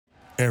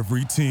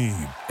Every team,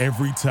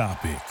 every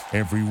topic,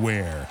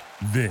 everywhere.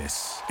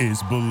 This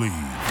is Believe.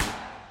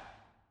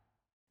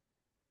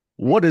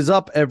 What is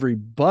up,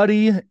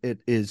 everybody? It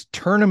is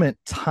tournament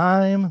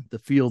time. The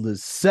field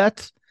is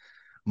set.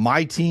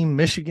 My team,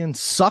 Michigan,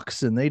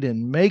 sucks and they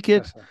didn't make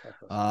it.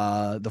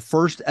 The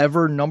first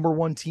ever number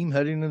one team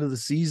heading into the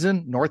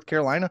season, North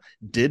Carolina,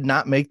 did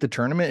not make the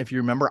tournament. If you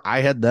remember,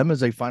 I had them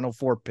as a Final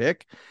Four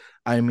pick.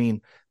 I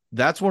mean,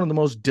 that's one of the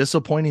most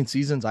disappointing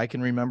seasons I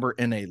can remember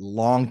in a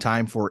long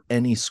time for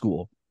any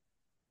school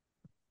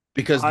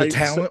because the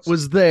talent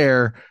was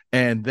there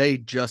and they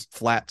just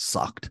flat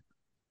sucked.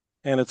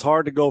 And it's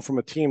hard to go from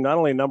a team, not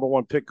only number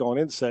one pick going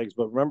in segs,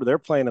 but remember they're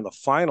playing in the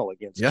final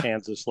against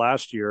Kansas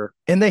last year.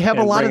 And they have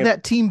a lot of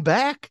that team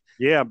back.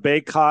 Yeah,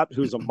 Baycott,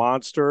 who's a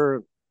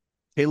monster.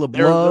 Caleb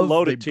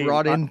Love, they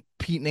brought in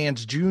Pete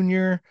Nance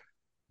Jr.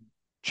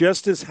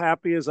 Just as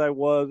happy as I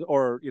was,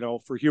 or,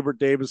 for Hubert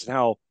Davis and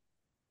how,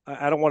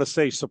 I don't want to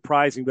say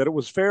surprising, but it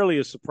was fairly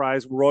a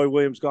surprise. Roy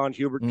Williams gone,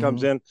 Hubert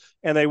comes in,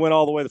 and they went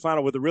all the way to the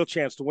final with a real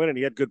chance to win, and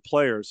he had good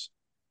players.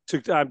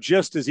 I'm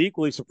just as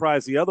equally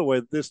surprised the other way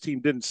that this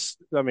team didn't,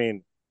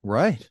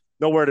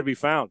 nowhere to be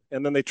found.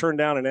 And then they turned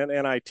down an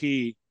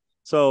NIT,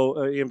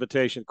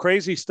 invitation.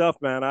 Crazy stuff,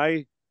 man.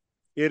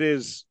 It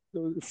is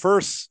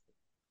first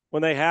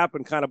when they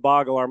happen kind of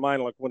boggle our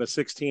mind, like when a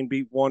 16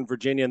 beat one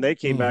Virginia and they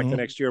came back the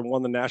next year and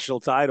won the national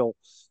title.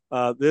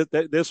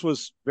 This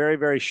was very,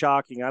 very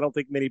shocking. I don't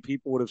think many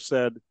people would have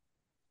said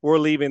we're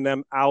leaving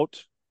them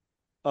out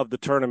of the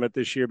tournament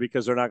this year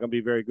because they're not going to be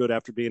very good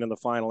after being in the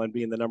final and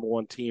being the number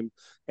one team.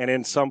 And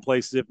in some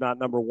places, if not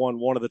number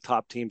one of the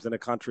top teams in the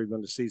country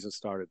when the season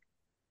started.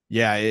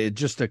 Yeah, it's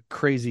just a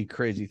crazy,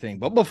 crazy thing.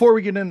 But before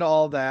we get into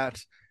all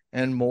that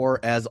and more,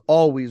 as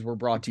always, we're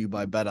brought to you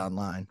by Bet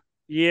Online.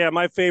 Yeah,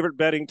 my favorite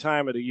betting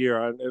time of the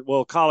year.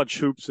 Well, college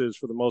hoops is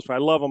for the most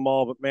part. I love them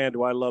all, but man,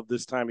 do I love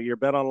this time of year.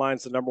 Bet Online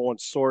is the number one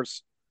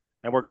source,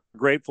 and we're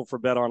grateful for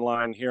Bet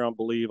Online here on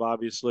Believe,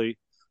 obviously.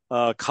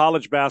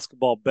 College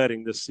basketball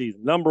betting this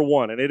season, number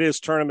one, and it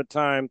is tournament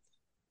time.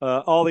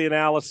 All the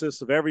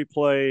analysis of every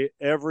play,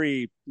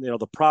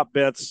 the prop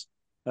bets,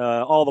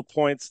 all the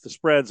points, the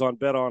spreads on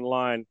Bet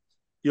Online.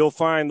 You'll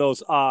find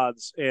those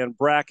odds and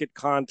bracket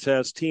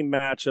contests, team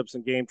matchups,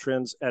 and game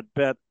trends at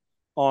Bet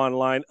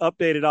Online.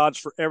 Updated odds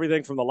for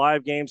everything from the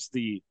live games,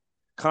 the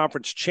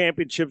conference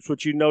championships,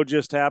 which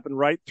just happened,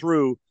 right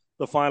through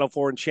the Final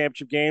Four and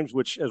championship games,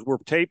 which, as we're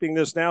taping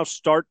this now,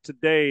 start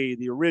today.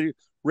 The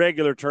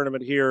regular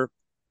tournament here,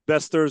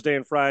 best Thursday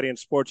and Friday in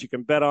sports. You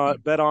can bet on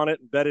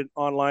it, and Bet It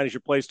Online is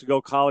your place to go.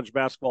 College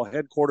basketball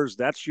headquarters.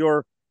 That's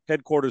your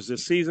headquarters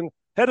this season.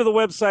 Head to the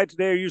website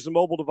today or use the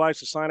mobile device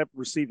to sign up and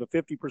receive a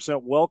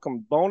 50%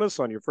 welcome bonus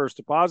on your first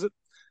deposit.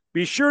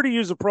 Be sure to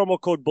use the promo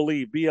code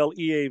BELIEVE,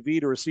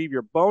 BLEAV, to receive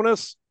your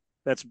bonus.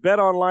 That's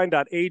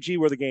betonline.ag,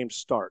 where the game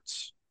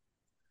starts.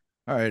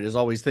 All right, as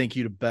always, thank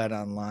you to Bet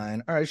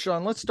Online. All right,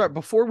 Sean, let's start.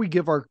 Before we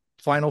give our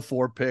Final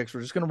Four picks,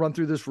 we're just going to run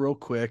through this real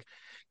quick.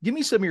 Give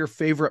me some of your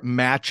favorite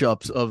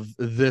matchups of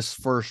this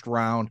first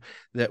round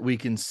that we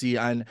can see.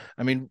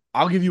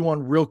 I'll give you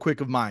one real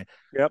quick of mine.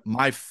 Yep.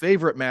 My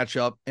favorite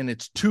matchup, and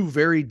it's two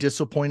very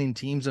disappointing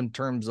teams in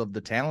terms of the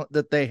talent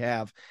that they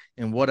have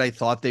and what I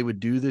thought they would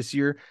do this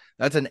year.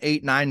 That's an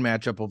 8-9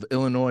 matchup of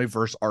Illinois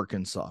versus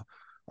Arkansas.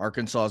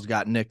 Arkansas's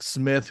got Nick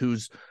Smith,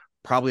 who's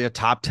probably a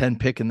top 10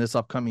 pick in this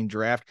upcoming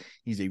draft.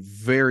 He's a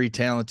very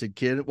talented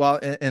kid. Well,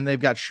 and they've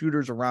got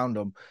shooters around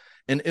him.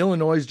 And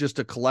Illinois is just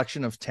a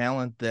collection of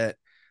talent that,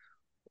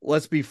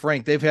 let's be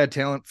frank, they've had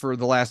talent for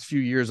the last few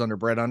years under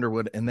Brett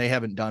Underwood, and they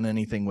haven't done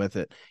anything with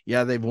it.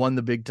 Yeah, they've won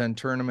the Big Ten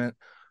tournament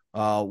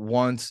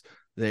once,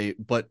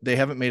 but they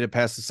haven't made it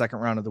past the second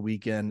round of the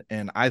weekend,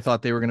 and I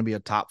thought they were going to be a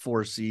top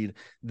 4 seed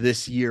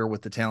this year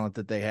with the talent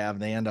that they have.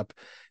 They end up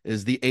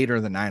as the 8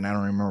 or the 9. I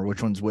don't remember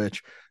which one's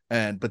which.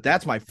 But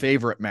that's my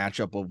favorite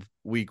matchup of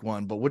week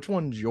one. But which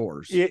one's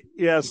yours?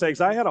 Yeah,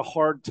 Segs, I had a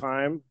hard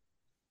time.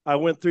 I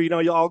went through,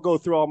 I'll go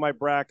through all my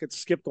brackets,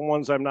 skip the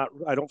ones I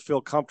don't feel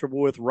comfortable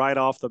with right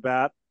off the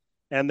bat.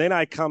 And then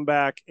I come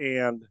back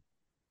and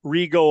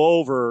re-go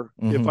over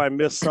if I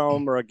miss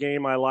some or a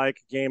game I like,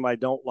 a game I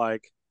don't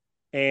like.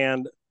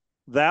 And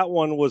that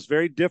one was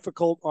very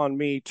difficult on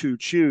me to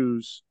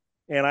choose.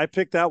 And I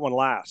picked that one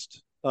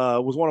last.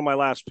 It was one of my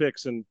last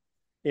picks. And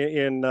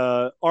in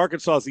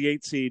Arkansas is the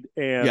 8 seed.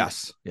 And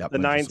the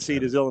 9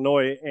 seed is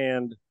Illinois.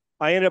 And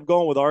I ended up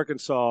going with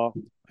Arkansas.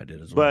 I did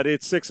as well. But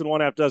it's 6 and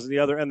 1/2 dozen the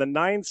other. And the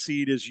 9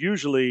 seed is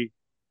usually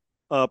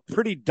a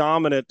pretty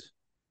dominant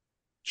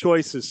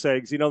choices,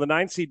 Segs. The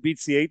 9 seed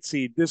beats the 8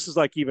 seed. This is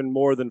like even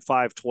more than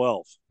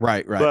 5-12.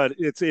 Right. But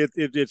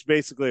it's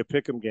basically a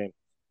pick'em game.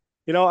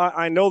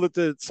 I know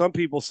that some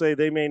people say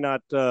they may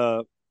not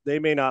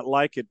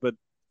like it, but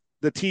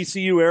the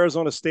TCU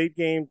Arizona State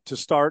game to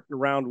start in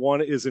round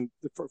one isn't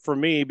for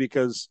me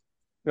because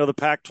the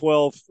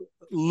Pac-12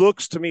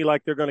 looks to me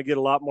like they're going to get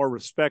a lot more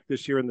respect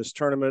this year in this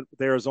tournament with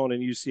Arizona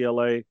and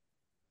UCLA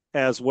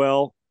as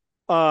well.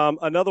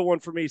 Another one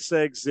for me,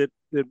 Segs,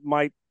 that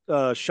might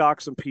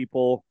shock some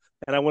people,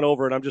 and I went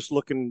over it. I'm just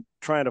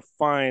trying to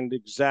find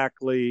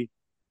exactly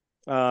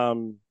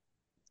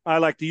I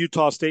like the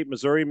Utah State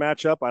Missouri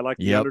matchup. I like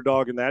the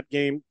underdog in that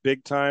game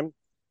big time.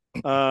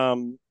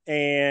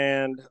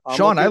 And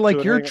Sean, I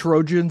like your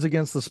Trojans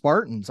against the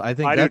Spartans. I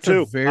think that's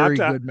a very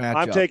good matchup.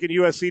 I'm taking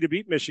USC to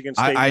beat Michigan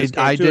State in this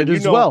game I too. did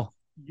as well.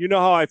 You know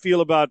how I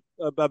feel about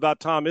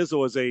Tom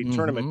Izzo as a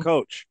tournament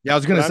coach. Yeah, I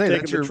was going to say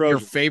that's your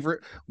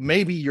favorite,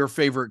 maybe your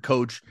favorite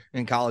coach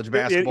in college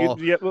basketball.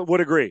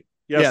 Would agree.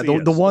 Yes, yeah,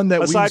 the one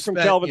that aside from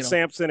Kelvin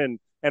Sampson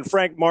and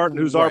Frank Martin,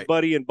 who's our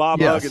buddy, and Bob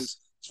Huggins,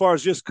 as far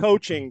as just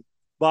coaching.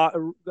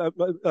 Tom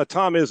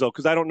Izzo,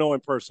 because I don't know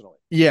him personally.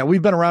 Yeah,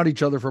 we've been around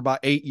each other for about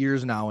 8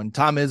 years now, and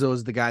Tom Izzo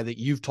is the guy that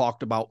you've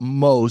talked about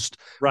most.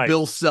 Right.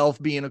 Bill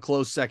Self being a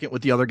close second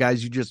with the other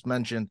guys you just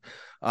mentioned.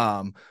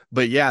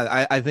 But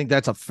yeah, I think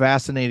that's a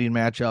fascinating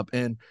matchup,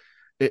 and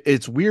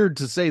it's weird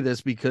to say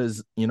this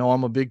because,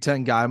 I'm a Big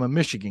Ten guy. I'm a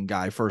Michigan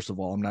guy, first of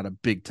all. I'm not a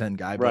Big Ten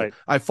guy, but right.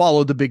 I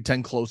followed the Big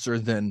Ten closer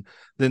than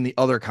the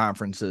other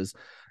conferences.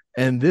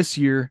 And this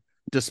year,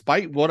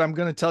 despite what I'm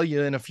going to tell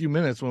you in a few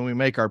minutes when we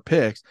make our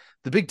picks,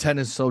 the Big Ten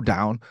is so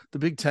down. The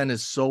Big Ten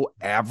is so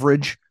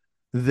average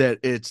that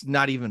it's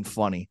not even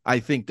funny. I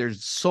think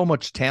there's so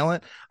much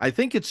talent. I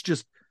think it's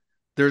just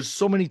there's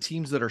so many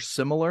teams that are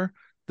similar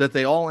that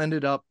they all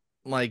ended up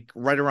like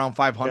right around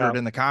 500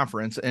 in the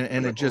conference.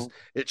 And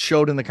it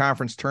showed in the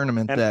conference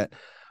tournament that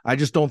I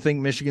just don't think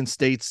Michigan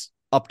State's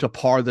up to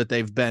par that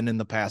they've been in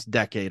the past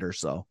decade or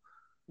so.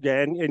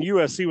 Yeah, and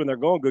USC, when they're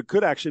going good,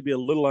 could actually be a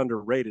little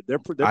underrated. They're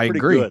pretty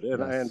good,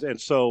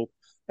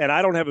 and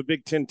I don't have a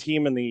Big Ten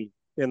team in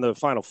the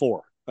Final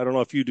Four. I don't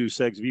know if you do,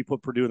 Segs. If you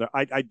put Purdue in there,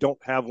 I don't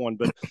have one.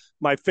 But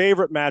my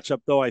favorite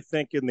matchup, though, I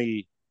think in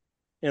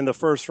the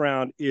first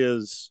round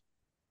is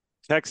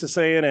Texas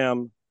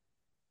A&M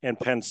and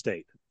Penn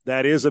State.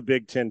 That is a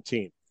Big Ten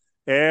team.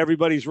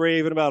 Everybody's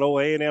raving about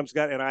A&M's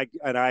got,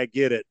 and I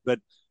get it, but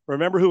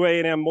remember who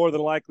A&M more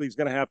than likely is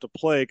going to have to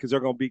play because they're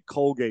going to beat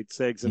Colgate,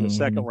 Segs, in the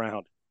second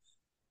round.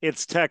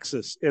 It's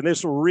Texas, and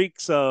this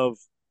reeks of,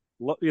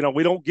 we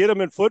don't get them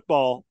in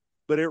football,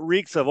 but it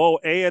reeks of,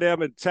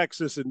 A&M and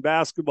Texas in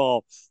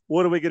basketball.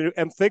 What are we going to do?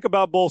 And think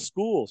about both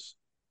schools.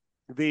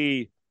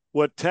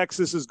 What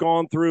Texas has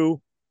gone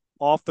through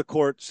off the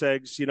court,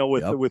 Segs,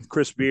 with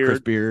Chris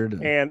Beard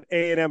and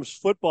A&M's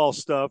football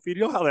stuff. You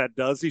know how that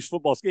does. These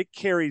footballs, it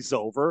carries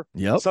over.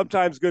 Yep.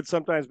 Sometimes good,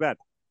 sometimes bad.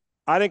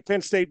 I think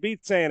Penn State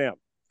beats A&M.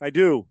 I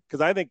do, because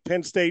I think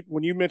Penn State,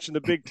 when you mentioned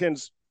the Big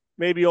Ten's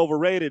maybe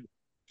overrated,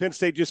 Penn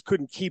State just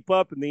couldn't keep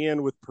up in the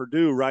end with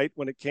Purdue, right?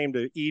 When it came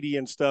to Edey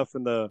and stuff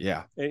in that.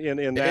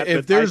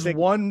 If there's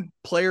one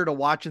player to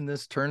watch in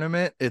this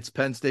tournament, it's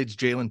Penn State's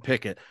Jalen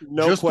Pickett.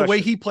 No question. The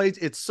way he plays,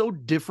 it's so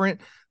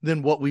different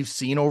than what we've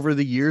seen over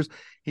the years.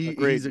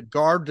 He's a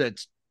guard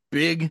that's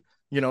big.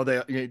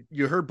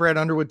 You heard Brad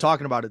Underwood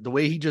talking about it. The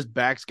way he just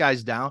backs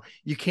guys down,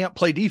 you can't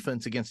play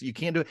defense against it. You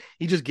can't do it.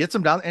 He just gets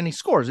them down and he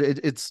scores.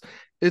 It's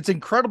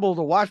incredible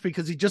to watch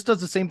because he just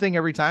does the same thing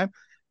every time,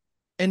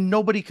 and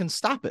nobody can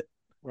stop it.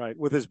 Right,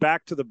 with his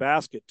back to the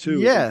basket too.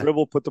 Yeah,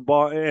 dribble, put the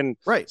ball in.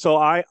 Right. So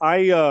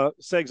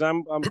Segs,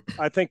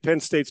 I think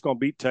Penn State's going to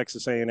beat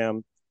Texas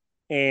A&M,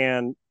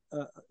 and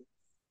I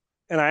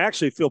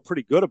actually feel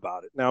pretty good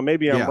about it. Now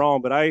maybe I'm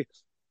wrong, but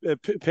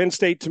Penn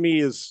State to me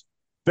is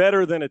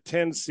better than a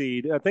 10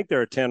 seed. I think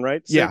they're a 10,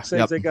 right? They got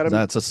them.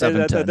 That's a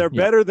 7-10. They're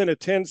better than a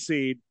 10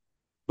 seed,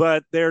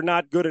 but they're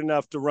not good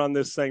enough to run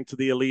this thing to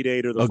the Elite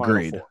Eight or the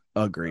Final Four.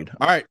 Agreed.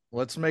 All right,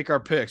 let's make our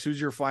picks. Who's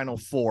your Final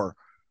Four?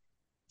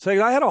 So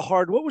I had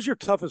what was your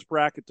toughest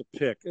bracket to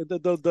pick?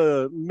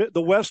 The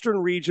Western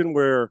region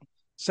where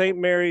St.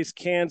 Mary's,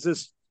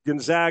 Kansas,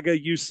 Gonzaga,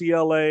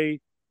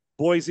 UCLA,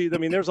 Boise. I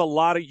mean, there's a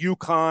lot of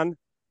UConn.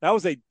 That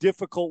was a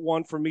difficult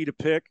one for me to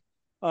pick.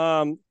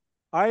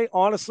 I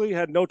honestly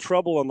had no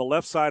trouble on the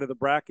left side of the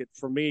bracket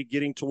for me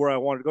getting to where I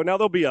wanted to go. Now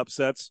there'll be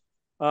upsets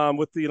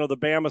with the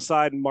Bama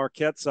side and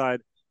Marquette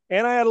side.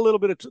 And I had a little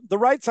bit of the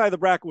right side of the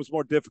bracket was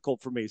more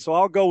difficult for me. So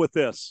I'll go with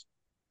this.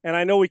 And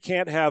I know we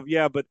can't have,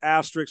 but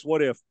asterisks,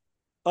 what if?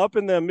 Up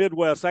in the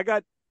Midwest, I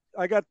got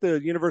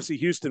the University of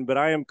Houston, but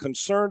I am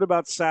concerned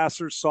about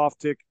Sasser's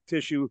soft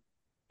tissue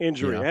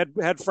injury. Yeah.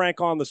 I had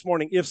Frank on this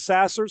morning. If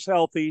Sasser's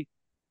healthy,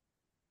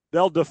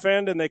 they'll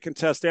defend and they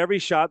contest every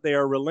shot. They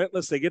are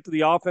relentless. They get to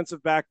the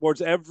offensive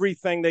backboards,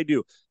 everything they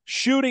do.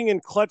 Shooting in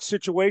clutch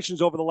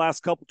situations over the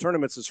last couple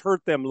tournaments has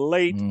hurt them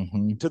late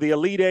to the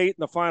Elite Eight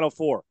and the Final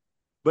Four.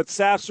 But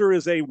Sasser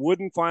is a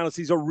wooden finalist.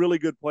 He's a really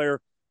good player.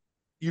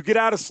 You get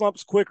out of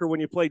slumps quicker when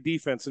you play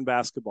defense in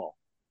basketball.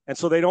 And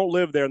so they don't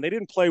live there. And they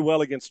didn't play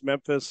well against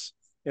Memphis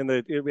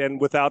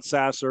and without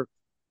Sasser.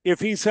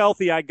 If he's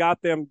healthy, I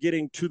got them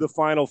getting to the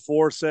Final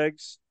Four,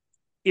 Segs.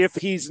 If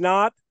he's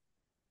not,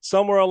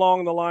 somewhere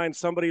along the line,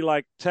 somebody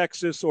like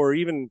Texas or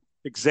even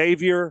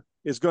Xavier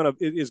is gonna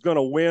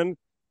win.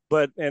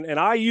 But and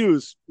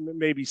IU's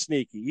maybe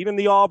sneaky. Even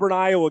the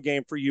Auburn-Iowa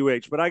game for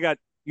UH. But I got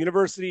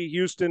University of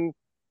Houston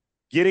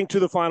getting to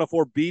the Final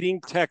Four,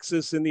 beating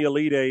Texas in the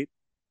Elite Eight.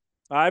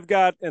 I've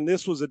got, and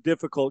this was a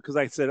difficult because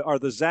I said, are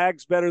the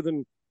Zags better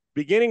than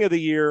beginning of the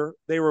year?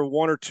 They were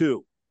 1 or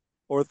 2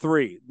 or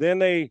 3. Then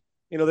they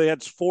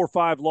had 4 or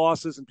 5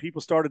 losses and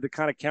people started to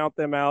kind of count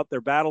them out. They're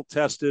battle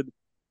tested.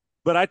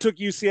 but I took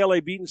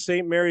UCLA beating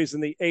St. Mary's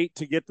in the 8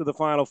 to get to the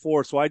Final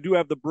Four. So I do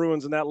have the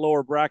Bruins in that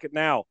lower bracket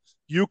now.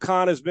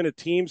 UConn has been a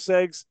team,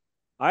 Segs.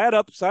 I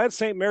had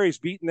St. Mary's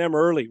beating them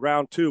early,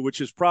 round 2,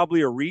 which is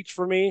probably a reach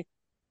for me.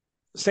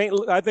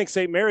 I think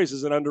St. Mary's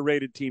is an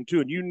underrated team too,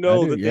 and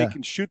they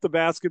can shoot the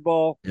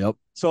basketball. Yep.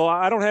 So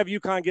I don't have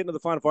UConn getting to the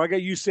Final Four. I got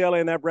UCLA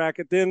in that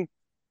bracket. Then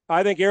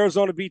I think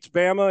Arizona beats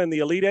Bama in the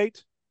Elite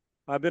Eight.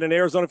 I've been an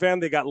Arizona fan.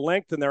 They got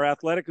length and they're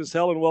athletic as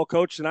hell and well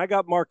coached. And I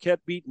got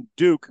Marquette beating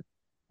Duke.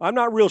 I'm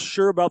not real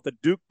sure about the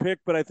Duke pick,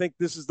 but I think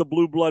this is the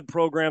blue blood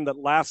program that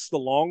lasts the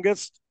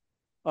longest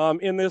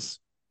in this.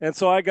 And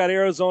so I got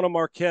Arizona,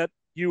 Marquette,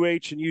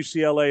 UH, and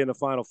UCLA in the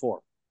Final Four.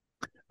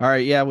 All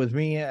right. Yeah. With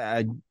me,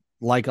 I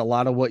like a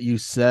lot of what you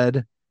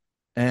said.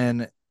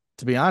 And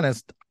to be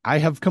honest, I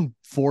have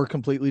 4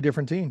 completely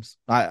different teams.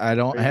 I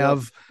don't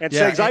have. And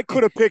Segs, I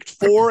could have picked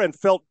 4 and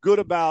felt good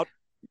about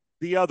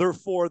the other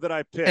 4 that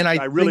I picked. And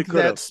I really think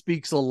that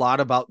speaks a lot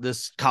about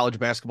this college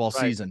basketball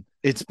season.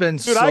 It's been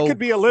I could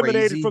be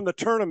eliminated from the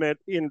tournament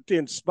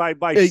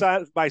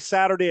by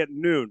Saturday at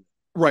noon.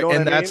 Right.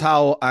 And that's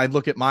how I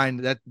look at mine.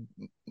 That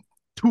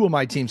 2 of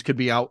my teams could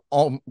be out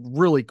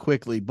really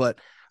quickly, but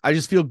I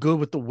just feel good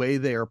with the way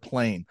they are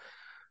playing.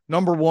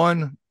 Number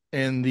 1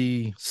 in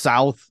the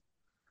South,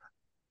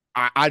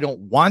 I don't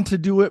want to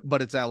do it,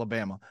 but it's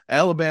Alabama.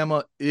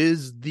 Alabama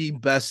is the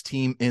best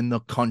team in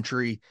the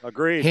country.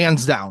 Agreed.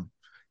 Hands down.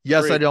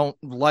 Yes, Agreed. I don't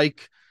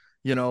like,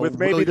 with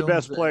maybe Williams the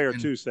best player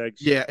too, Segs.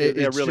 Yeah,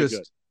 it's really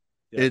just,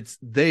 good. Yeah.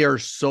 They are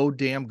so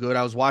damn good.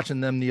 I was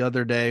watching them the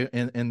other day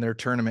in their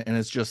tournament, and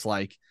it's just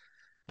like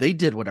they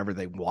did whatever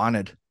they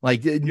wanted.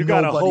 Like you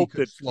gotta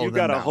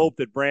hope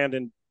that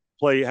Brandon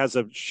has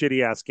a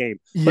shitty ass game,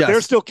 but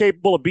they're still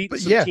capable of beating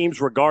some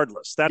teams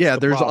regardless. There's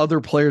problem. Other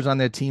players on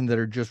that team that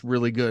are just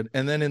really good.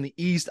 And then in the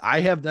East, I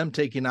have them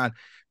taking on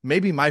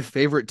maybe my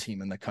favorite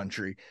team in the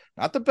country,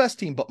 not the best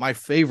team, but my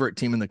favorite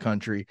team in the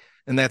country.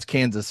 And that's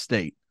Kansas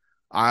State.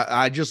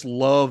 I just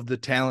love the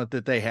talent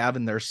that they have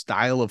in their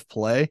style of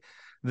play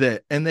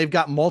and they've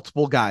got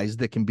multiple guys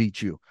that can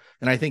beat you.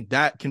 And I think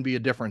that can be a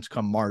difference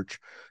come March.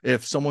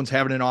 If someone's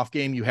having an off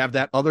game, you have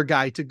that other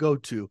guy to go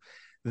to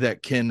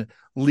that can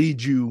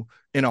lead you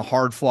in a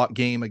hard-fought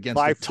game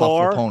against a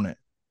tough opponent.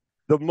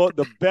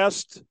 The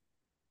best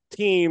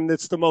team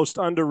that's the most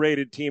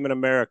underrated team in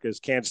America is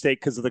Kansas State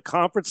because of the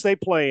conference they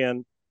play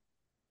in.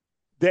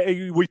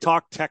 We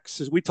talk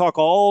Texas. We talk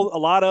a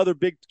lot of other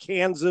big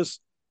Kansas.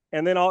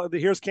 And then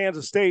here's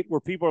Kansas State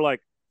where people are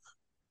like,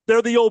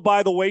 they're the old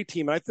by the way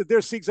team. And I think they're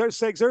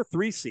a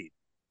 3 seed.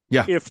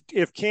 Yeah.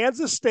 If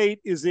Kansas State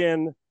is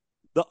in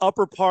the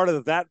upper part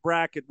of that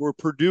bracket where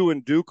Purdue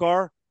and Duke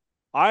are,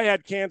 I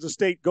had Kansas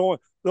State going.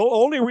 The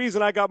only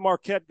reason I got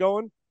Marquette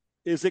going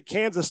is that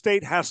Kansas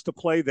State has to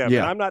play them. Yeah.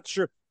 And I'm not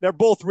sure. They're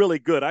both really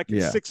good. I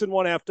can 6 and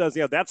 1/2 dozen.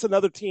 Yeah, that's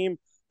another team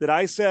that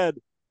I said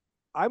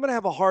I'm going to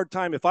have a hard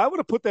time. If I would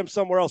have put them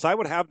somewhere else, I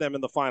would have them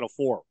in the Final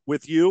Four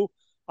with you.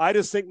 I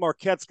just think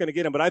Marquette's going to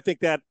get them. But I think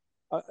that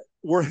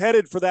we're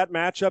headed for that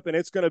matchup, and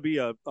it's going to be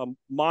a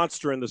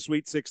monster in the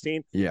Sweet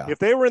 16. Yeah. If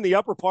they were in the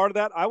upper part of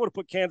that, I would have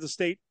put Kansas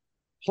State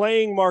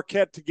playing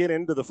Marquette to get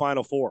into the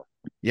Final Four.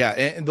 Yeah,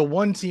 and the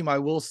one team I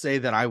will say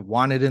that I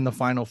wanted in the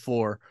Final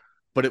Four,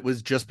 but it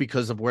was just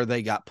because of where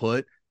they got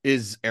put,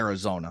 is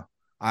Arizona.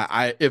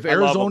 If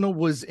Arizona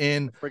was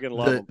in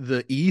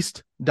the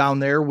East down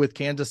there with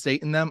Kansas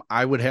State in them,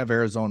 I would have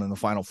Arizona in the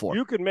Final Four.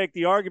 You could make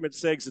the argument,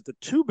 Segs, that the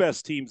 2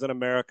 best teams in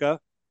America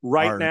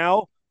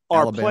now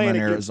are Alabama playing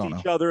against Arizona.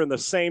 each other in the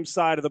same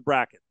side of the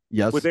bracket.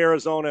 Yes, with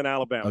Arizona and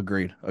Alabama.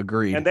 Agreed.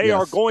 And they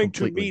are going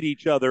to meet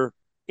each other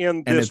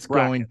in this it's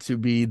bracket. Going to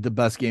be the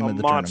best game of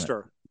the monster.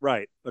 Tournament.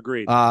 Right.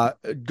 Agreed.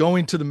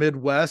 Going to the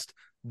Midwest,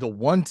 the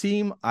one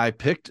team I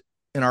picked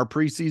in our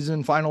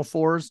preseason Final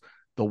Fours,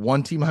 the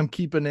one team I'm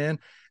keeping in.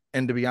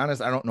 And to be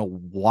honest, I don't know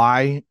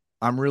why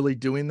I'm really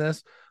doing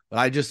this, but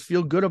I just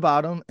feel good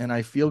about them. And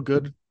I feel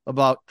good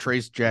about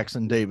Trace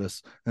Jackson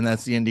Davis. And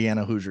that's the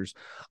Indiana Hoosiers.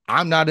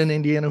 I'm not an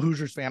Indiana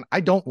Hoosiers fan. I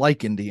don't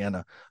like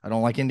Indiana. I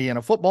don't like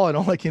Indiana football. I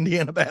don't like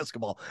Indiana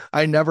basketball.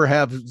 I never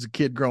have as a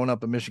kid growing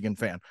up a Michigan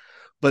fan.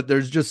 But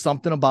there's just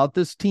something about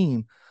this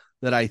team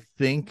that I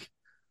think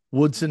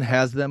Woodson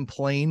has them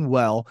playing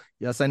well.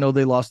 Yes, I know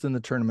they lost in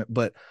the tournament,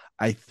 but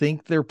I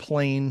think they're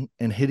playing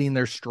and hitting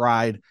their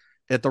stride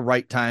at the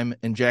right time.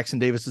 And Jackson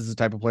Davis is the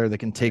type of player that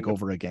can take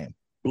over a game.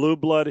 Blue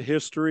blood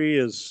history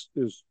is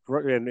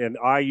and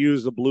I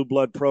use the blue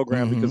blood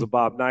program because of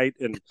Bob Knight,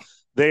 and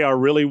they are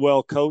really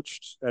well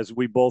coached, as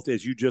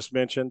you just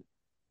mentioned.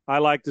 I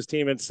like this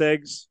team. And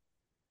Segs,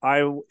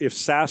 if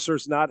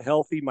Sasser's not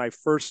healthy, my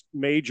first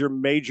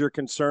major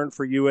concern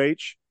for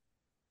UH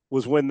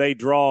was when they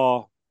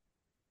draw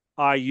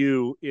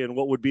IU in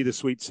what would be the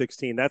Sweet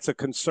 16. That's a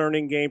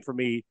concerning game for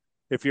me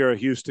if you're a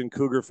Houston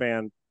Cougar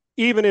fan.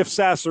 Even if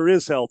Sasser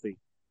is healthy,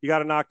 you got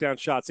to knock down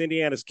shots.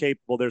 Indiana's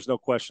capable. There's no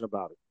question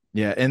about it.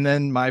 Yeah, and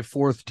then my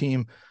fourth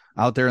team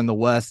out there in the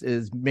West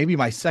is maybe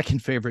my second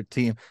favorite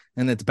team,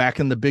 and it's back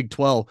in the Big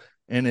 12.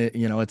 And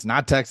it's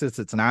not Texas,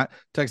 it's not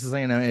Texas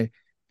A&M,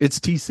 it's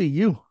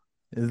TCU.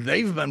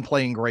 They've been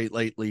playing great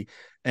lately,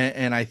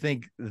 And I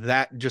think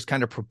that just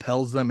kind of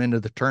propels them into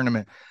the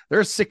tournament.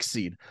 They're a 6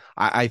 seed.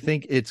 I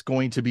think it's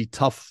going to be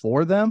tough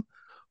for them,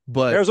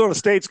 but Arizona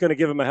State's going to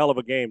give them a hell of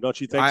a game, don't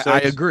you think?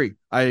 I agree.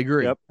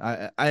 Yep.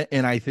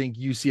 And I think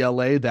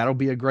UCLA, that'll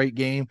be a great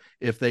game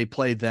if they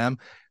play them.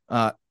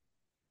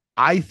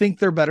 I think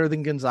they're better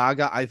than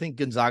Gonzaga. I think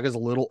Gonzaga's a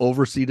little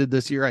overseeded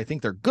this year. I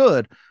think they're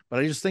good,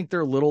 but I just think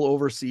they're a little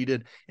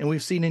overseeded. And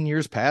we've seen in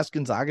years past,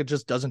 Gonzaga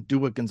just doesn't do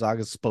what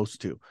Gonzaga's supposed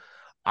to.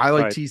 I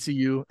like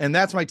TCU, and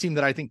that's my team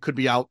that I think could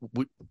be out.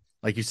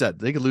 Like you said,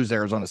 they could lose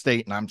Arizona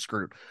State and I'm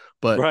screwed.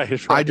 But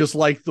I just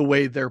like the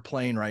way they're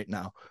playing right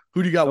now.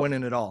 Who do you got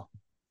winning it all?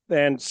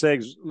 And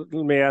Segs, let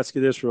me ask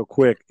you this real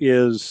quick.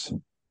 I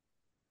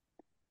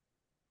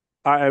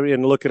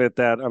mean, looking at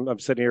that, I'm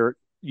sitting here,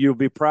 you'll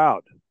be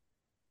proud,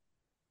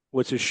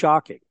 which is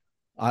shocking.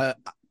 I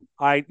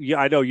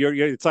know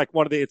it's like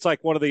one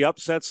of the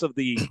upsets of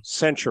the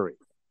century.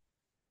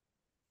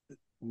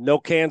 No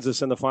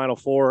Kansas in the Final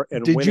Four,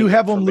 and did you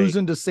have them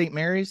losing to St.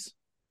 Mary's?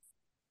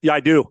 Yeah, I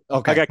do.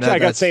 Okay, I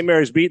got St.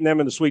 Mary's beating them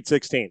in the Sweet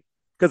 16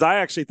 because I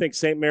actually think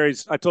St.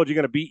 Mary's. I told you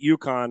going to beat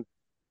UConn,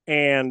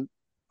 and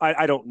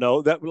I don't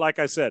know that. Like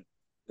I said,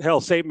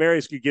 hell, St.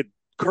 Mary's could get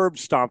curb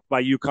stomped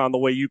by UConn the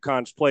way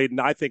UConn's played, and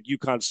I think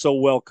UConn's so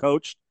well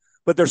coached.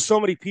 But there's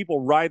so many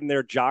people riding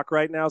their jock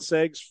right now,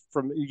 Segs,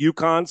 from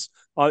UConn's.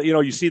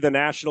 You see the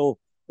national,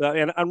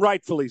 and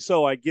rightfully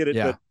so. I get it,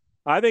 but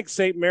I think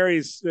St.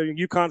 Mary's,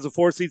 UConn's a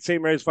 4 seed,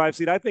 St. Mary's 5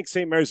 seed. I think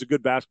St. Mary's a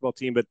good basketball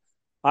team, but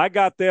I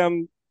got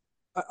them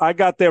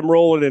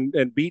rolling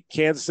and beat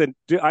Kansas. And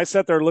I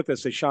sat there and looked and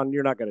said, Sean,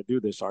 you're not going to do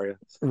this, are you?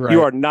 Right.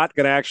 You are not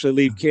going to actually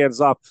leave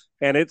Kansas off.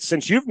 And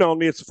since you've known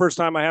me, it's the first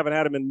time I haven't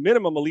had them in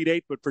minimum Elite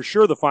Eight, but for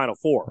sure the Final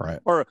Four. Right.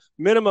 Or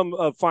minimum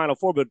of Final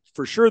Four, but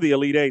for sure the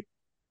Elite Eight.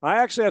 I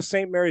actually have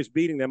St. Mary's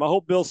beating them. I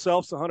hope Bill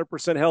Self's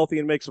 100% healthy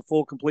and makes a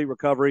full, complete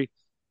recovery.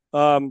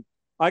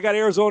 I got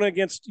Arizona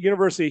against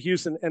University of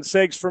Houston. And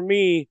Segs, for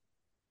me,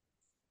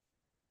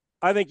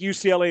 I think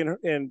UCLA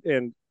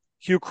and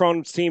Hugh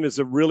Cronin's team is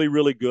a really,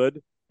 really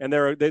good. And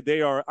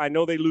they are. I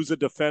know they lose a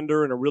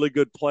defender and a really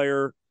good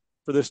player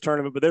for this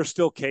tournament, but they're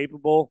still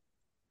capable.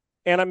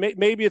 And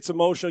maybe it's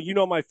emotional. You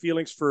know my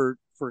feelings for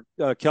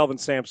Kelvin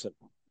Sampson.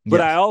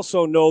 But yes. I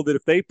also know that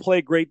if they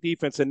play great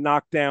defense and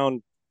knock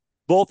down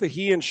both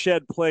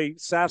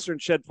Sasser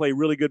and Shed play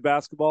really good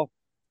basketball,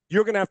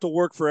 you're going to have to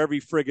work for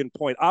every friggin'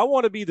 point. I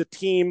want to be the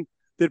team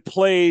that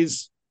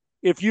plays,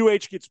 if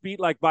UH gets beat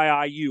like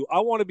by IU,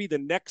 I want to be the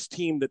next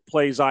team that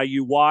plays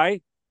IU.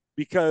 Why?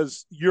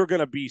 Because you're going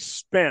to be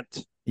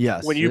spent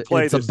when you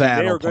play it's this. A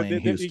battle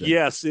playing Houston.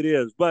 Yes, it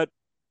is. But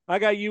I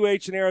got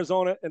UH in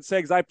Arizona, and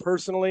Segs, I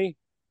personally,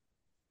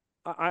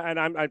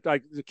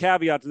 the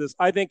caveat to this,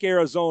 I think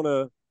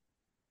Arizona,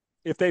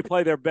 if they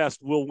play their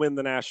best, will win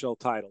the national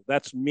title.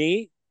 That's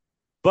me.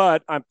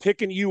 But I'm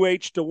picking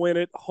UH to win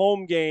it.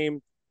 Home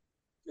game.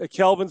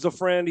 Kelvin's a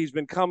friend. He's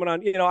been coming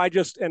on.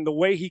 And the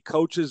way he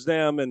coaches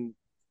them, and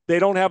they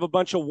don't have a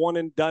bunch of one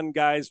and done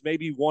guys,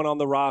 maybe one on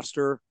the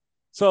roster.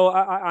 So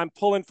I'm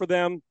pulling for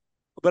them,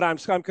 but I'm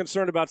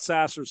concerned about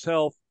Sasser's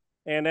health.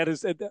 And that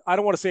is, I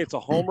don't want to say it's a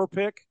homer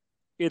pick.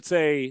 It's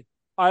I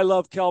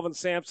love Kelvin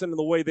Sampson and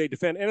the way they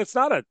defend. And it's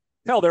not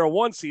they're a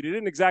 1 seed. It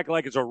isn't exactly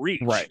like it's a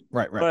reach. Right.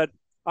 But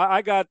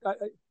I got a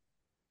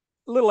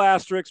little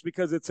asterisk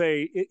because it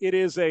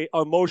is a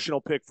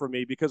emotional pick for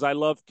me because I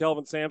love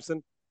Kelvin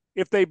Sampson.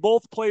 If they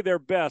both play their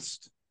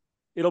best,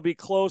 it'll be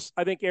close.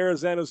 I think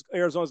Arizona's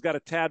got a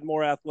tad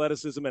more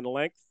athleticism and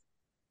length.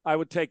 I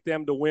would take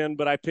them to win,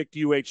 but I picked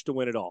UH to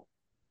win it all.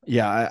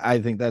 Yeah, I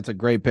think that's a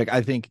great pick.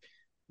 I think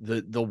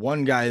the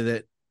one guy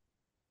that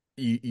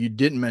you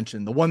didn't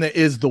mention, the one that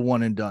is the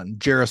one and done,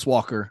 Jarris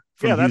Walker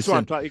from that's Houston. what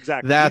I'm talking.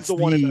 Exactly. That's the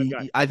one and done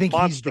guy. I think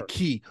he's the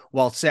key.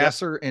 While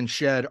Sasser and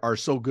Shed are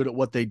so good at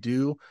what they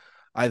do,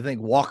 I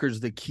think Walker's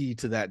the key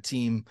to that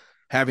team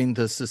having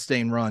the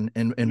sustained run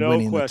and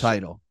winning the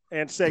title.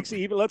 And Segs,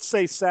 even let's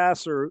say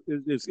Sasser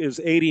is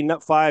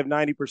 85,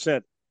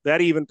 90%.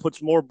 That even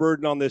puts more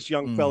burden on this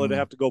young fella to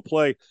have to go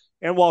play.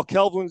 And while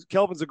Kelvin's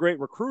a great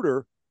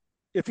recruiter,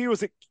 if he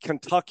was at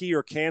Kentucky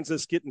or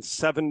Kansas getting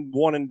 7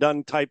 one and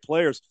done type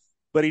players,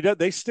 but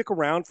they stick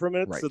around for a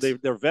minute. Right. So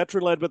they're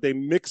veteran led, but they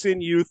mix in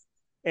youth.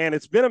 And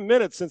it's been a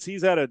minute since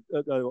he's had a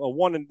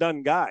one and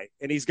done guy,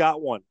 and he's got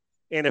one.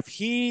 And if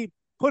he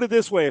put it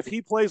this way, if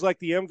he plays like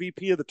the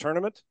MVP of the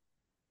tournament,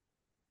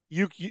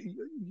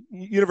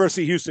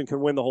 University of Houston can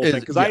win the whole thing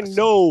because I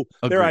know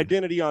their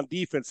identity on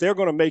defense. They're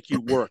going to make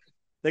you work.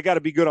 They got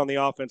to be good on the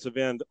offensive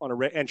end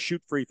and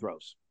shoot free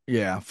throws.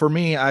 Yeah, for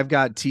me, I've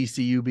got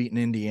TCU beating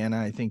Indiana.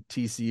 I think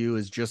TCU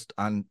is just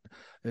on.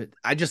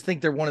 I just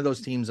think they're one of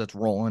those teams that's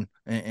rolling,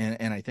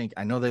 and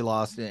I know they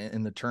lost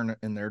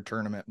in their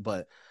tournament,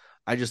 but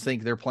I just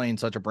think they're playing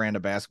such a brand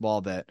of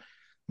basketball that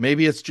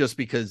maybe it's just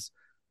because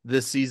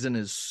this season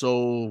is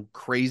so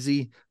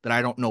crazy that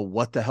I don't know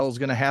what the hell is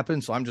going to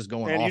happen. So I'm just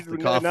going off the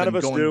cuff. None of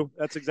us do.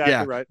 That's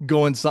exactly right.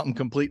 Going something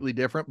completely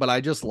different, but I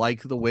just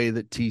like the way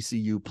that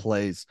TCU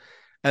plays.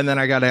 And then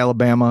I got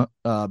Alabama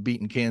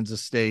beating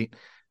Kansas State.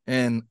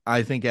 And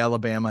I think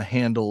Alabama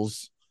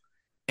handles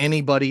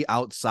anybody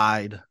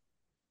outside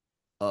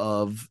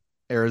of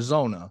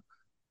Arizona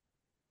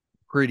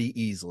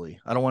pretty easily.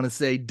 I don't want to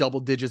say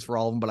double digits for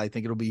all of them, but I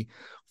think it'll be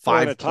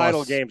 5 in a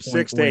title game.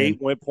 6 to 8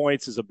 win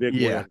points is a big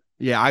win.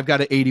 Yeah, I've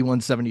got an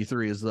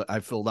 81-73 is the I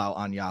filled out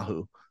on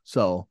Yahoo.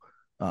 So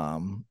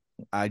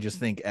I just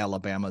think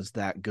Alabama's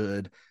that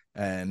good.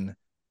 And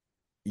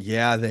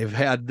yeah, they've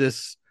had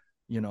this,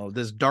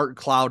 this dark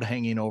cloud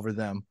hanging over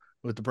them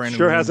with the Brandon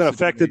Williams hasn't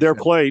affected their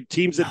play.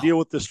 Teams that No. deal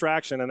with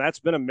distraction, and that's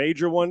been a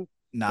major one.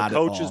 Not the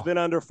coach at all. has been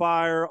under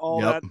fire,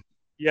 that.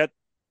 Yet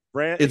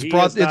it's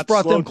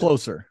brought them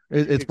closer.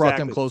 It's brought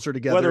them closer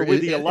together. Whether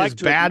with the as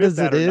bad as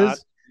it is, not,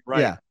 right?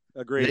 Yeah,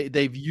 agreed.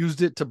 They've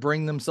used it to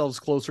bring themselves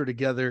closer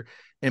together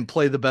and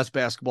play the best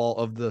basketball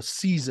of the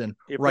season.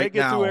 If right they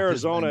get now, through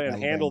Arizona and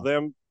handle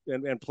them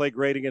and play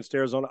great against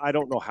Arizona, I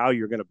don't know how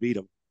you're going to beat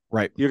them.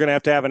 Right, you're going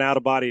to have an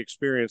out-of-body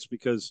experience,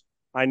 because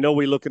I know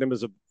we look at them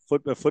as a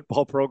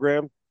football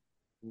program.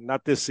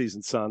 Not this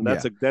season, son.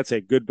 That's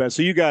a good bet.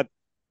 So you got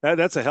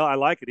that's a hell. I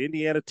like it.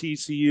 Indiana,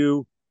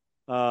 TCU.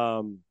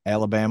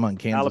 Alabama and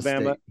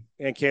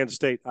Kansas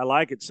State. I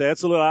like it. So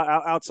that's a little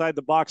outside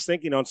the box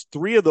thinking on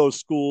 3 of those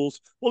schools.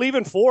 Well,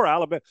 even 4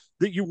 Alabama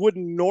that you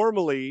wouldn't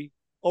normally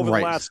over the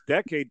last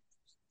decade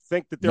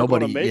think that they're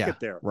going to make it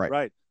there.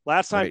 Right.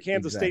 Last time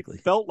Kansas State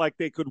felt like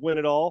they could win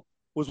it all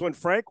was when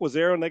Frank was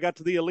there and they got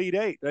to the Elite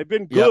 8. They've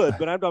been good,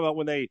 but I'm talking about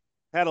when they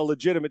had a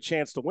legitimate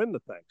chance to win the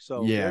thing.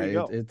 So there you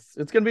go. It's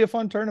going to be a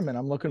fun tournament.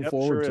 I'm looking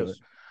forward to it.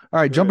 All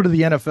right, Sure jumping to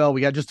the NFL. We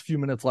got just a few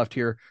minutes left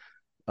here.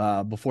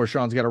 Before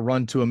Sean's got to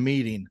run to a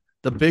meeting.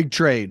 The big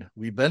trade.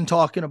 We've been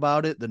talking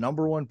about it. The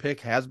number 1 pick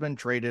has been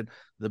traded.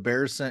 The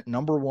Bears sent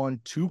number 1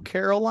 to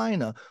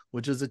Carolina,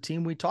 which is a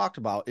team we talked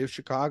about if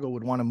Chicago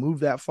would want to move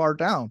that far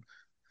down.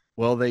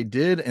 Well, they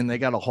did, and they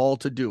got a haul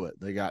to do it.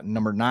 They got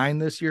number 9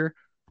 this year,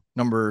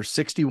 number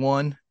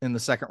 61 in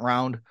the second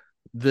round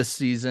this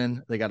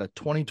season. They got a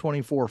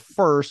 2024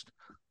 first,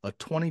 a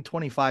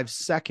 2025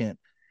 second,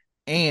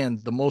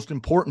 and the most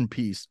important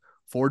piece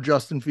for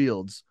Justin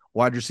Fields,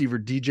 wide receiver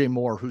DJ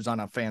Moore, who's on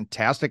a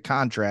fantastic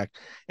contract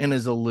and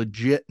is a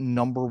legit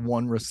number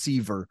 1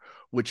 receiver,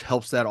 which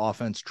helps that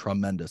offense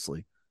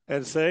tremendously.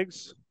 And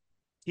Segs,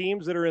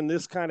 teams that are in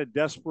this kind of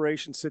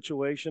desperation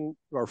situation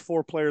are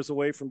 4 players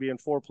away from being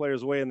 4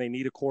 players away, and they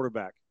need a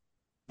quarterback.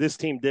 This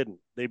team didn't.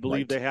 They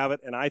believe they have it,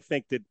 and I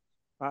think that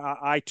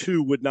I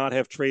too would not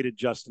have traded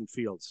Justin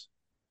Fields,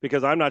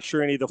 because I'm not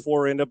sure any of the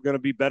 4 end up going to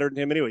be better than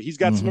him anyway. He's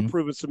got some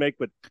improvements to make,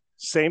 but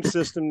same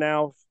system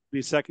now,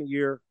 be second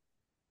year.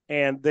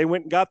 And they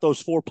went and got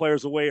those 4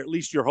 players away. Or at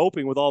least you're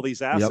hoping with all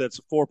these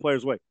assets, 4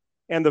 players away.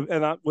 And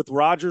with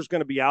Rodgers going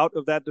to be out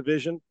of that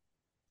division,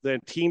 then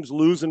teams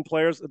losing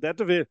players. That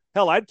division,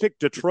 hell, I'd pick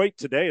Detroit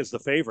today as the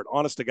favorite.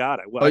 Honest to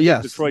God,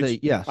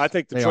 I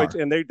think Detroit,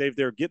 and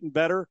they're getting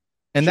better.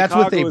 And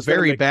Chicago that's with a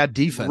very bad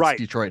defense. Right,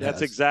 Detroit has.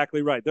 That's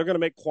exactly right. They're going to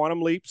make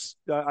quantum leaps.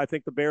 I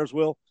think the Bears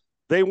will.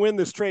 They win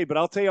this trade, but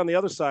I'll tell you on the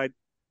other side,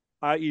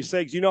 you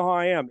say, you know how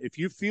I am. If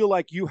you feel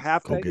like you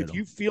have to, if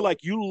you feel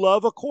like you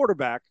love a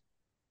quarterback,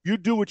 you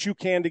do what you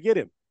can to get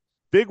him.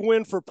 Big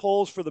win for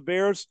polls for the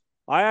Bears.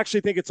 I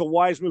actually think it's a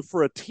wise move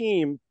for a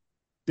team,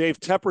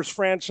 Dave Tepper's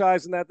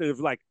franchise, and that they're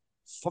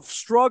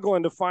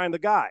struggling to find the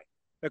guy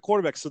at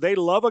quarterback. So they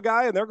love a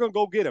guy, and they're going to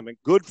go get him, and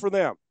good for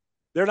them.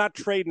 They're not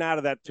trading out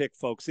of that pick,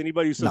 folks.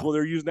 Anybody who says, well,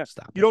 they're using that.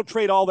 You don't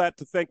trade all that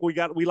to think we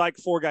like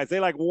 4 guys. They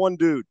like 1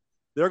 dude.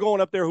 They're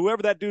going up there.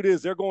 Whoever that dude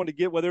is, they're going to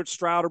get, whether it's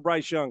Stroud or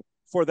Bryce Young,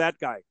 for that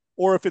guy.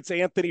 Or if it's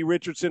Anthony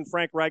Richardson,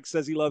 Frank Reich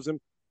says he loves him.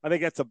 I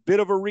think that's a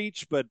bit of a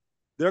reach, but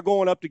they're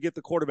going up to get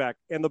the quarterback.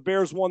 And the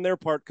Bears won their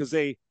part because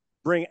they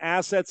bring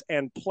assets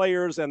and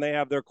players, and they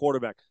have their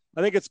quarterback.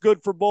 I think it's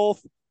good for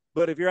both.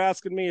 But if you're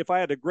asking me if I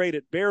had to grade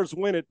it, Bears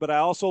win it. But I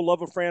also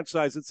love a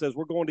franchise that says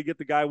we're going to get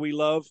the guy we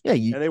love,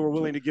 and they were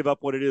willing to give up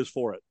what it is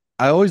for it.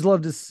 I always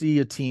love to see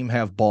a team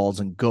have balls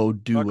and go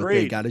do what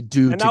they got to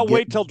do. And not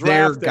wait till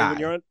draft day guy. when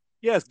you're on.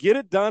 Yes, get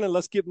it done and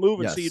let's get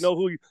moving so you know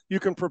who you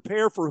can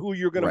prepare for who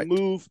you're going to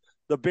move.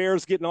 The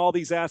Bears getting all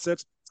these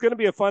assets. It's going to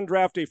be a fun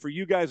draft day for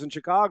you guys in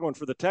Chicago and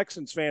for the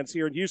Texans fans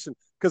here in Houston,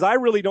 because I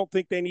really don't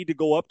think they need to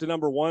go up to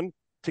number 1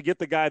 to get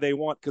the guy they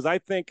want, because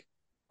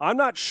I'm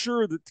not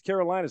sure that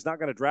Carolina's not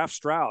going to draft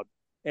Stroud.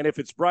 And if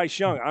it's Bryce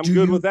Young, I'm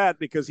good with that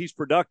because he's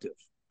productive.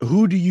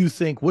 Who do you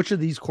think, which of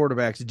these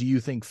quarterbacks do you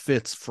think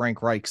fits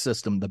Frank Reich's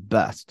system the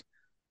best?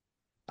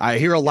 I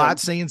hear a lot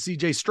saying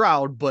CJ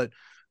Stroud, but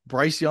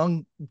Bryce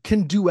Young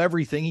can do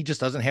everything. He just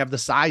doesn't have the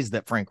size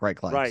that Frank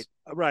Reich likes.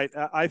 Right.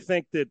 I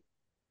think that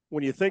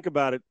when you think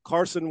about it,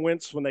 Carson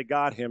Wentz, when they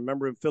got him,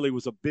 remember in Philly,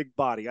 was a big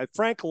body.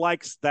 Frank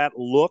likes that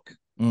look,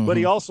 but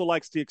he also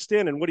likes to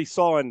extend. And what he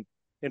saw in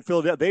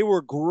Philadelphia, they were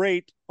a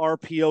great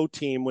RPO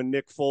team when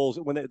Nick Foles,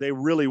 when they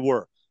really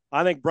were.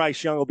 I think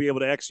Bryce Young will be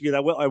able to execute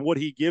that well. And what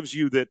he gives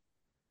you, that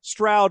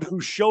Stroud,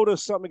 who showed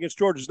us something against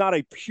Georgia, is not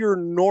a pure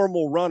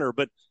normal runner,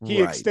 but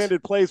he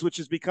extended plays, which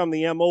has become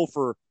the MO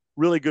for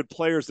really good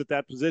players at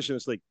that position.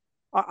 It's like,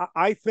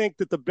 I think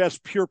that the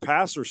best pure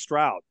passer is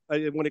Stroud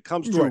when it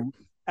comes to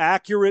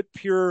accurate,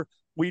 pure.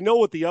 we know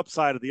what the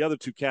upside of the other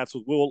two cats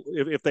will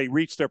if they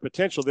reach their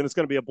potential, then it's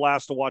going to be a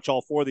blast to watch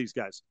all four of these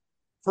guys.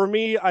 For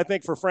me, I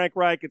think for Frank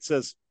Reich, it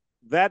says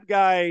that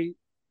guy,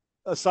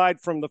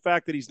 aside from the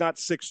fact that he's not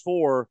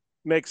 6'4",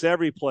 makes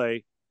every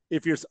play.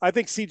 I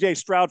think CJ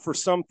Stroud, for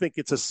some, think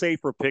it's a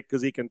safer pick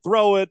because he can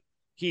throw it.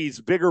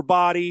 He's bigger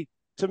body.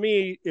 To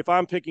me, if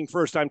I'm picking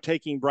first, I'm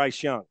taking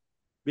Bryce Young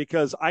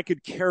because I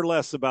could care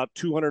less about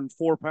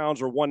 204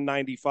 pounds or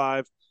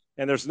 195,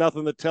 and there's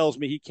nothing that tells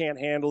me he can't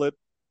handle it.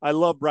 I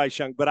love Bryce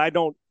Young, but I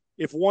don't.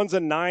 If one's a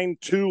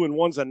 9-2 and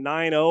one's a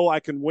 9-0, I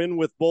can win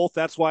with both.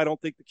 That's why I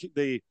don't think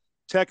the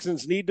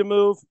Texans need to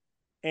move.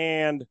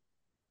 And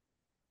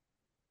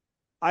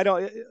I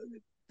don't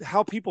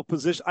how people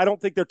position. I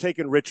don't think they're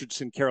taking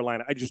Richardson,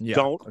 Carolina. I just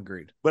don't.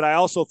 Agreed. But I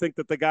also think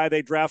that the guy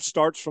they draft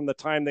starts from the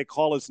time they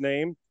call his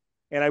name.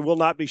 And I will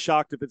not be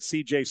shocked if it's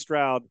CJ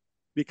Stroud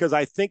because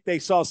I think they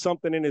saw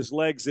something in his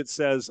legs that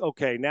says,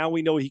 okay, now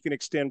we know he can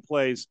extend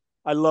plays.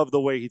 I love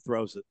the way he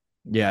throws it.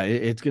 Yeah,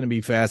 it's going to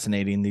be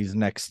fascinating this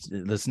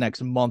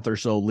next month or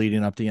so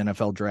leading up to the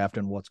NFL draft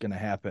and what's going to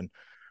happen.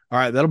 All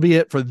right, that'll be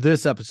it for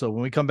this episode.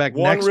 When we come back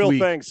next week. One real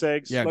thing,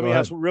 Segs. Yeah, Let me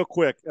ask real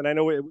quick, and I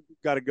know we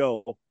got to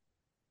go.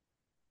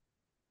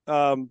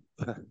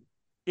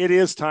 It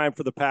is time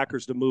for the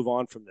Packers to move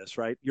on from this,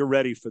 right? You're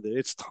ready for this.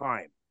 It's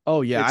time.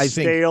 Oh, yeah. It's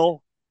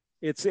stale.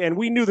 And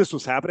we knew this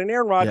was happening.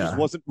 Aaron Rodgers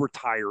wasn't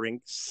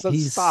retiring.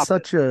 He's stop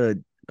such it.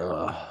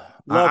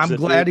 I'm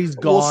glad he's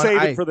gone. We'll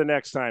save it for the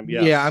next time.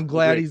 Yes. Yeah, I'm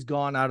glad he's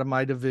gone out of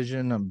my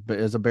division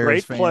as a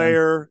Bears fan. Great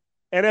player.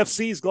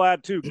 NFC's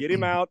glad too. Get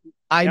him out.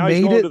 I now made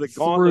he's going it to the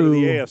gauntlet of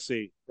the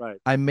AFC. Right.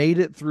 I made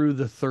it through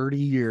the 30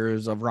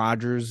 years of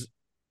Rodgers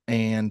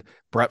and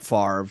Brett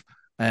Favre,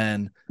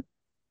 and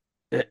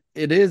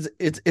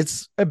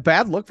it's a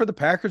bad look for the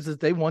Packers that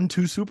they won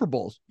 2 Super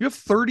Bowls. You have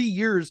 30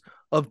 years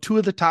of 2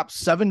 of the top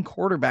 7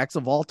 quarterbacks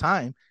of all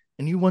time,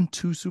 and you won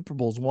 2 Super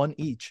Bowls, 1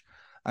 each.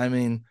 I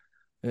mean,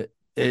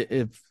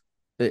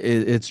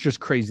 it's just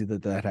crazy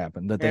that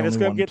happened. And it's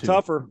going to get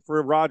tougher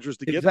for Rodgers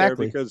to get there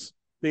because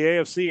the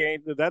AFC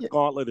that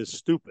gauntlet is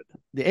stupid.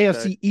 The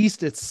AFC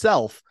East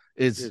itself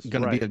is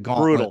going to be a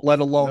gauntlet, brutal. Let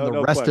alone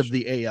the rest of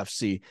the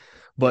AFC.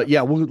 But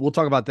yeah, we'll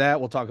talk about that.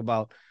 We'll talk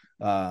about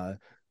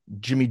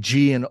Jimmy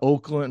G in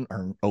Oakland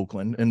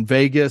and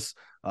Vegas,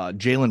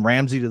 Jalen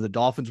Ramsey to the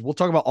Dolphins. We'll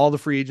talk about all the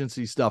free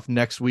agency stuff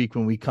next week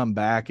when we come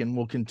back, and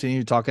we'll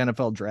continue to talk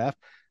NFL draft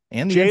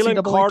and the Jalen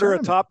NCAA Carter,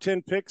 tournament. A top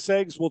 10 pick,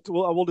 Segs.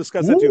 We'll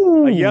discuss that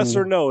too. A yes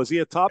or no? Is he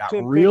a top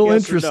 10 real pick?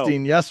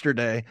 Interesting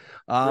yesterday.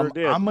 I'm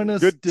gonna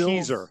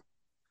teaser.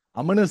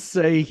 I'm gonna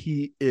say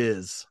he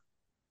is.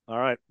 All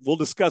right, we'll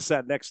discuss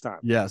that next time.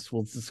 Yes,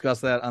 we'll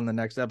discuss that on the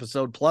next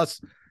episode. Plus,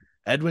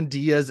 Edwin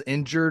Diaz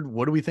injured.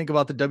 What do we think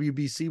about the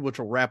WBC, which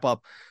will wrap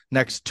up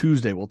next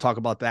Tuesday? We'll talk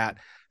about that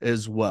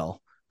as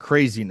well.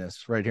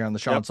 Craziness right here on the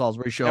Sean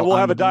Salisbury Show. And we'll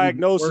have a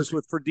diagnosis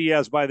for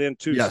Diaz by then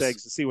too,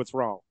 Segs, to see what's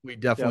wrong. We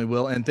definitely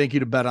will. And thank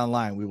you to Bet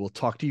Online. We will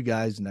talk to you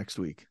guys next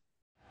week.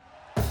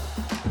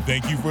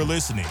 Thank you for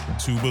listening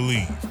to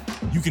Believe.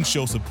 You can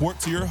show support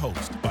to your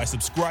host by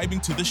subscribing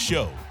to the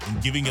show and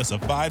giving us a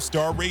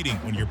 5-star rating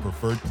on your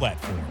preferred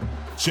platform.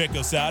 Check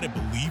us out at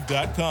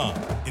Believe.com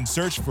and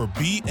search for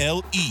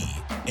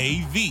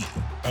BLEAV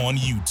on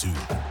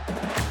YouTube.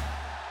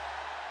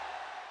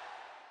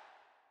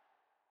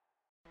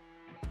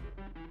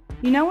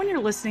 You know when you're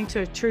listening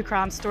to a true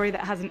crime story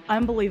that has an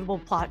unbelievable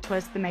plot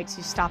twist that makes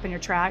you stop in your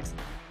tracks?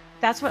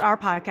 That's what our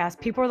podcast,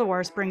 People Are the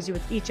Worst, brings you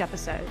with each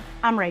episode.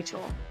 I'm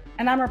Rachel.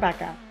 And I'm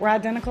Rebecca. We're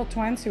identical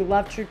twins who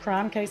love true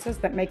crime cases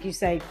that make you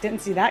say,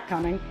 didn't see that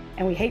coming,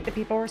 and we hate the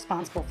people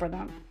responsible for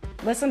them.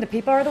 Listen to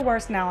People Are the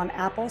Worst now on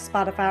Apple,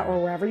 Spotify, or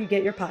wherever you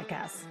get your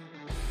podcasts.